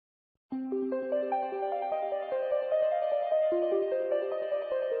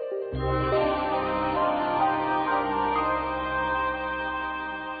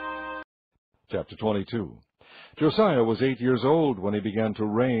Chapter 22. Josiah was 8 years old when he began to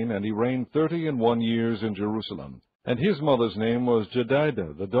reign, and he reigned 31 years in Jerusalem. And his mother's name was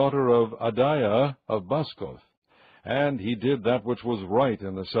Jedidah, the daughter of Adiah of Baskoth. And he did that which was right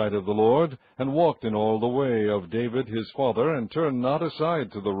in the sight of the Lord, and walked in all the way of David his father, and turned not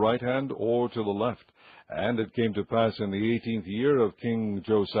aside to the right hand or to the left. And it came to pass in the 18th year of King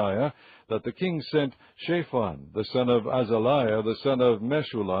Josiah, that the king sent Shaphan, the son of Azaliah, the son of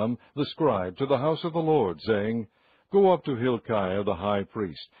Meshullam, the scribe, to the house of the Lord, saying, Go up to Hilkiah the high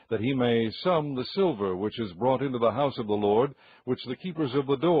priest, that he may sum the silver which is brought into the house of the Lord, which the keepers of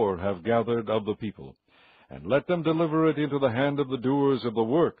the door have gathered of the people. And let them deliver it into the hand of the doers of the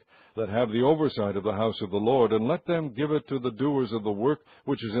work, that have the oversight of the house of the Lord, and let them give it to the doers of the work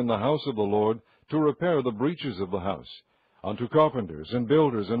which is in the house of the Lord, to repair the breaches of the house, unto carpenters and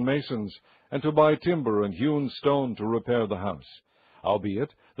builders and masons, and to buy timber and hewn stone to repair the house. Howbeit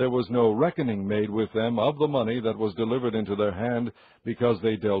there was no reckoning made with them of the money that was delivered into their hand, because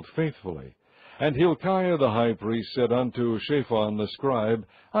they dealt faithfully. And Hilkiah the high priest said unto Shaphan the scribe,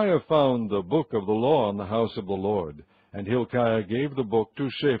 I have found the book of the law in the house of the Lord. And Hilkiah gave the book to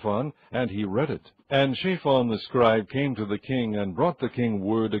Shaphan, and he read it. And Shaphan the scribe came to the king, and brought the king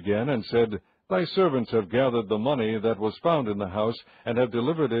word again, and said, Thy servants have gathered the money that was found in the house, and have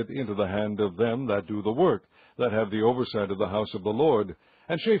delivered it into the hand of them that do the work, that have the oversight of the house of the Lord.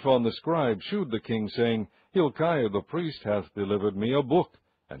 And Shaphan the scribe shewed the king, saying, Hilkiah the priest hath delivered me a book.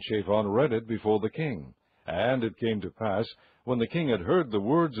 And Shaphan read it before the king. And it came to pass, when the king had heard the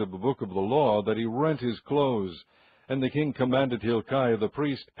words of the book of the law, that he rent his clothes. And the king commanded Hilkiah the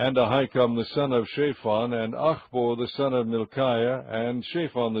priest, and Ahikam the son of Shaphan, and Achbor the son of Milchiah, and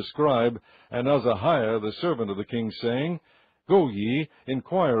Shaphan the scribe, and Azahiah the servant of the king, saying, Go ye,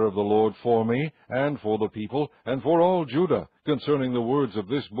 inquire of the Lord for me, and for the people, and for all Judah, concerning the words of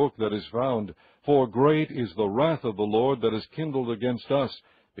this book that is found. For great is the wrath of the Lord that is kindled against us,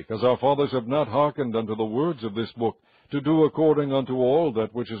 because our fathers have not hearkened unto the words of this book, to do according unto all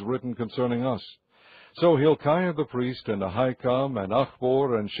that which is written concerning us. So Hilkiah the priest, and Ahikam, and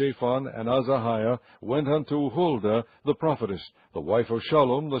Achbor, and Shaphan, and Azahiah went unto Huldah the prophetess, the wife of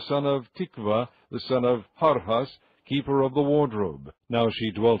Shallum, the son of Tikvah, the son of Harhas, keeper of the wardrobe. Now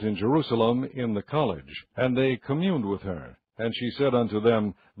she dwelt in Jerusalem in the college, and they communed with her. And she said unto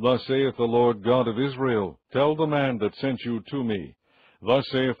them, Thus saith the Lord God of Israel, Tell the man that sent you to me, Thus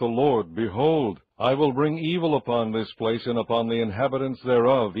saith the Lord, Behold, I will bring evil upon this place, and upon the inhabitants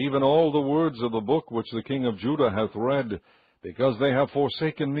thereof, even all the words of the book which the king of Judah hath read, because they have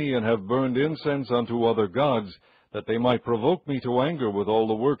forsaken me, and have burned incense unto other gods, that they might provoke me to anger with all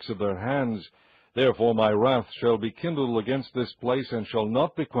the works of their hands. Therefore my wrath shall be kindled against this place, and shall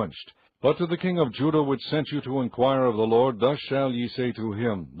not be quenched. But to the king of Judah, which sent you to inquire of the Lord, thus shall ye say to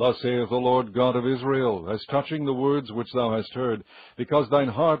him, Thus saith the Lord God of Israel, as touching the words which thou hast heard, because thine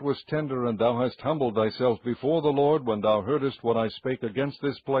heart was tender, and thou hast humbled thyself before the Lord, when thou heardest what I spake against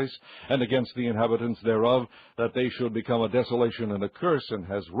this place, and against the inhabitants thereof, that they should become a desolation and a curse, and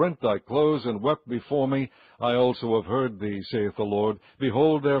hast rent thy clothes, and wept before me, I also have heard thee, saith the Lord.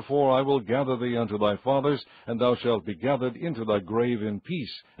 Behold, therefore, I will gather thee unto thy fathers, and thou shalt be gathered into thy grave in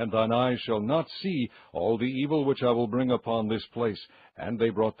peace, and thine eyes shall not see all the evil which I will bring upon this place. And they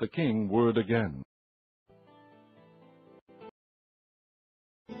brought the king word again.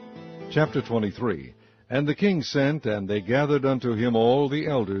 Chapter 23. And the king sent, and they gathered unto him all the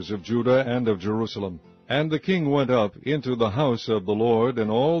elders of Judah and of Jerusalem. And the king went up into the house of the Lord,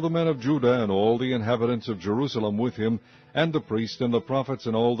 and all the men of Judah, and all the inhabitants of Jerusalem with him, and the priests and the prophets,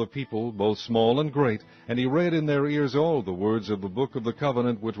 and all the people, both small and great. And he read in their ears all the words of the book of the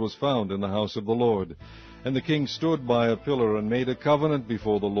covenant which was found in the house of the Lord. And the king stood by a pillar, and made a covenant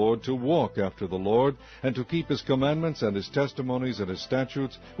before the Lord, to walk after the Lord, and to keep his commandments, and his testimonies, and his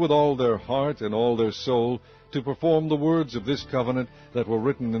statutes, with all their heart and all their soul, to perform the words of this covenant that were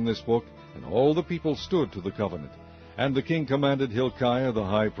written in this book. And all the people stood to the covenant. And the king commanded Hilkiah the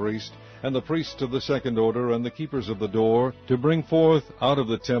high priest, and the priests of the second order, and the keepers of the door, to bring forth out of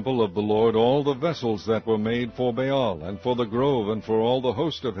the temple of the Lord all the vessels that were made for Baal, and for the grove, and for all the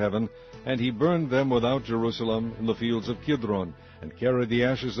host of heaven. And he burned them without Jerusalem in the fields of Kidron, and carried the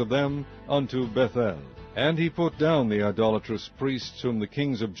ashes of them unto Bethel. And he put down the idolatrous priests whom the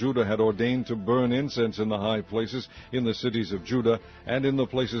kings of Judah had ordained to burn incense in the high places in the cities of Judah, and in the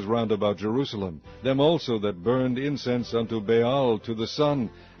places round about Jerusalem, them also that burned incense unto Baal to the sun,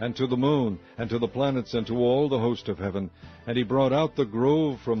 and to the moon, and to the planets, and to all the host of heaven. And he brought out the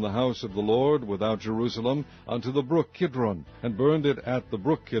grove from the house of the Lord without Jerusalem unto the brook Kidron, and burned it at the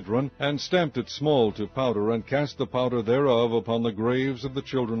brook Kidron, and stamped it small to powder, and cast the powder thereof upon the graves of the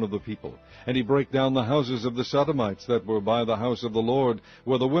children of the people. And he brake down the houses of the Sodomites that were by the house of the Lord,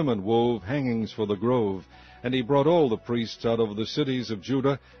 where the women wove hangings for the grove. And he brought all the priests out of the cities of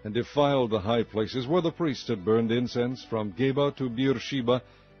Judah, and defiled the high places where the priests had burned incense, from Geba to Beersheba,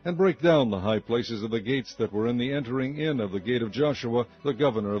 and brake down the high places of the gates that were in the entering in of the gate of Joshua, the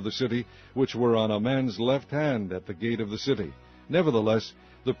governor of the city, which were on a man's left hand at the gate of the city. Nevertheless,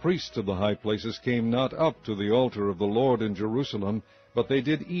 the priests of the high places came not up to the altar of the Lord in Jerusalem, but they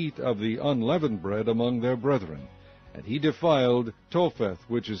did eat of the unleavened bread among their brethren. And he defiled Topheth,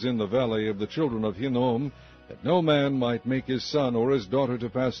 which is in the valley of the children of Hinnom, that no man might make his son or his daughter to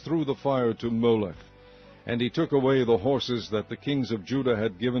pass through the fire to Molech. And he took away the horses that the kings of Judah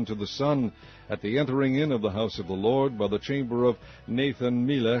had given to the sun at the entering in of the house of the Lord by the chamber of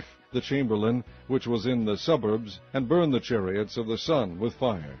Nathan-Melech the chamberlain, which was in the suburbs, and burned the chariots of the sun with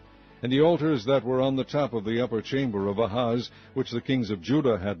fire. And the altars that were on the top of the upper chamber of Ahaz, which the kings of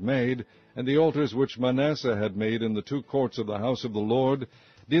Judah had made, and the altars which Manasseh had made in the two courts of the house of the Lord,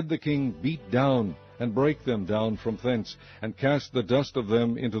 did the king beat down, and brake them down from thence, and cast the dust of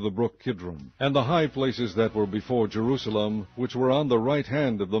them into the brook Kidron. And the high places that were before Jerusalem, which were on the right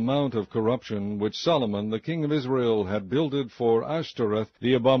hand of the mount of corruption, which Solomon the king of Israel had builded for Ashtoreth,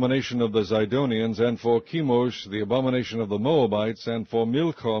 the abomination of the Zidonians, and for Chemosh, the abomination of the Moabites, and for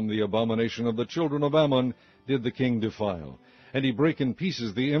Milcom, the abomination of the children of Ammon, did the king defile. And he brake in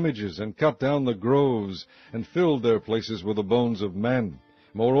pieces the images, and cut down the groves, and filled their places with the bones of men.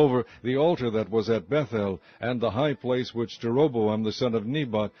 Moreover, the altar that was at Bethel, and the high place which Jeroboam the son of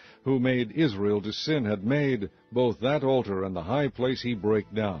Nebat, who made Israel to sin, had made, both that altar and the high place he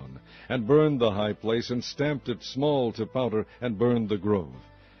brake down, and burned the high place, and stamped it small to powder, and burned the grove.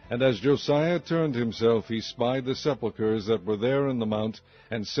 And as Josiah turned himself, he spied the sepulchres that were there in the mount,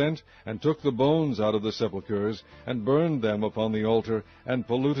 and sent, and took the bones out of the sepulchres, and burned them upon the altar, and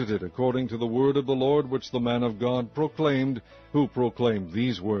polluted it, according to the word of the Lord which the man of God proclaimed, who proclaimed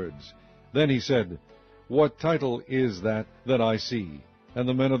these words. Then he said, What title is that I see? And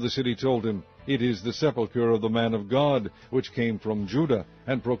the men of the city told him, It is the sepulchre of the man of God, which came from Judah,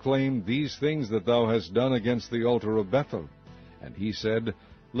 and proclaimed these things that thou hast done against the altar of Bethel. And he said,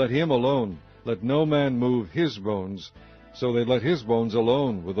 Let him alone, let no man move his bones. So they let his bones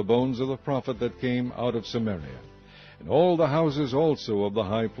alone, with the bones of the prophet that came out of Samaria. And all the houses also of the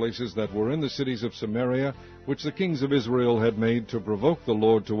high places that were in the cities of Samaria, which the kings of Israel had made to provoke the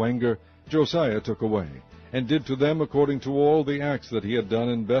Lord to anger, Josiah took away, and did to them according to all the acts that he had done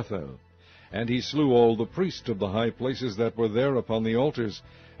in Bethel. And he slew all the priests of the high places that were there upon the altars,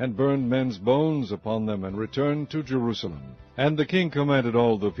 and burned men's bones upon them, and returned to Jerusalem. And the king commanded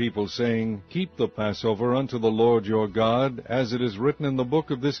all the people, saying, Keep the Passover unto the Lord your God, as it is written in the book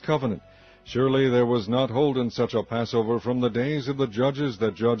of this covenant. Surely there was not holden such a Passover from the days of the judges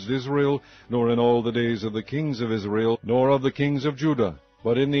that judged Israel, nor in all the days of the kings of Israel, nor of the kings of Judah.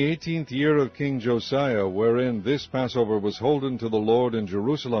 But in the 18th year of King Josiah, wherein this Passover was holden to the Lord in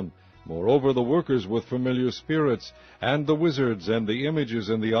Jerusalem, moreover the workers with familiar spirits, and the wizards, and the images,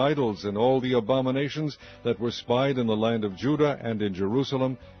 and the idols, and all the abominations that were spied in the land of Judah and in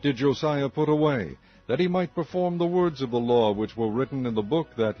Jerusalem, did Josiah put away, that he might perform the words of the law which were written in the book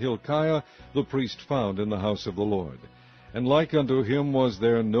that Hilkiah the priest found in the house of the Lord. And like unto him was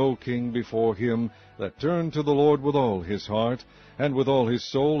there no king before him, that turned to the Lord with all his heart, and with all his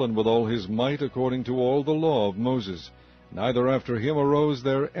soul, and with all his might, according to all the law of Moses. Neither after him arose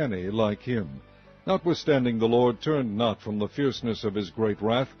there any like him. Notwithstanding the Lord turned not from the fierceness of his great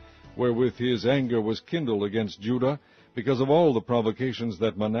wrath, wherewith his anger was kindled against Judah, because of all the provocations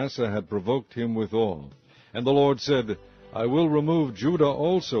that Manasseh had provoked him withal. And the Lord said, I will remove Judah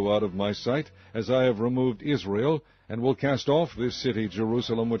also out of my sight, as I have removed Israel, and will cast off this city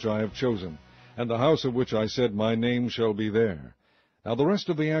Jerusalem which I have chosen, and the house of which I said my name shall be there. Now the rest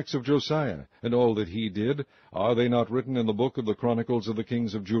of the acts of Josiah, and all that he did, are they not written in the book of the Chronicles of the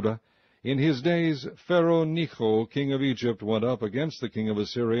kings of Judah? In his days Pharaoh Necho, king of Egypt, went up against the king of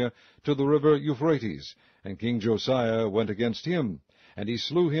Assyria to the river Euphrates, and King Josiah went against him, and he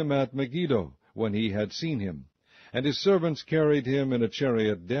slew him at Megiddo, when he had seen him. And his servants carried him in a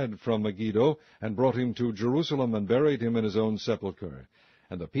chariot dead from Megiddo, and brought him to Jerusalem, and buried him in his own sepulchre.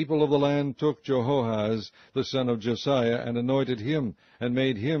 And the people of the land took Jehoahaz, the son of Josiah, and anointed him, and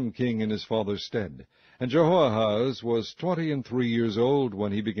made him king in his father's stead. And Jehoahaz was 23 years old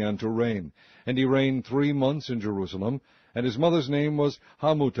when he began to reign, and he reigned 3 months in Jerusalem. And his mother's name was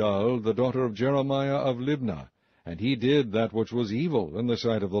Hamutal, the daughter of Jeremiah of Libnah. And he did that which was evil in the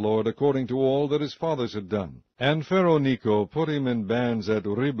sight of the Lord, according to all that his fathers had done. And Pharaoh Necho put him in bands at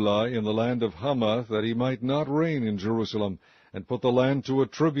Riblah in the land of Hamath, that he might not reign in Jerusalem, and put the land to a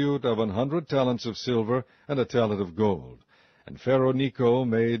tribute of 100 talents of silver and a talent of gold. And Pharaoh Necho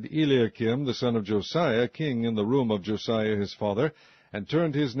made Eliakim the son of Josiah king in the room of Josiah his father, and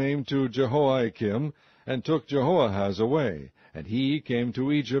turned his name to Jehoiakim, and took Jehoahaz away, and he came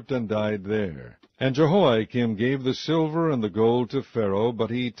to Egypt and died there. And Jehoiakim gave the silver and the gold to Pharaoh, but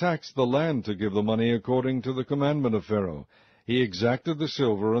he taxed the land to give the money according to the commandment of Pharaoh. He exacted the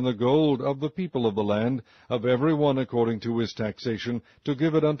silver and the gold of the people of the land, of every one according to his taxation, to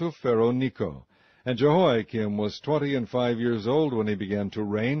give it unto Pharaoh Necho. And Jehoiakim was 25 years old when he began to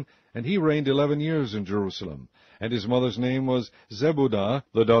reign, and he reigned 11 years in Jerusalem. And his mother's name was Zebudah,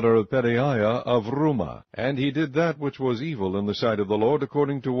 the daughter of Pedaiah of Rumah. And he did that which was evil in the sight of the Lord,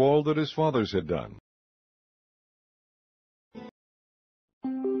 according to all that his fathers had done.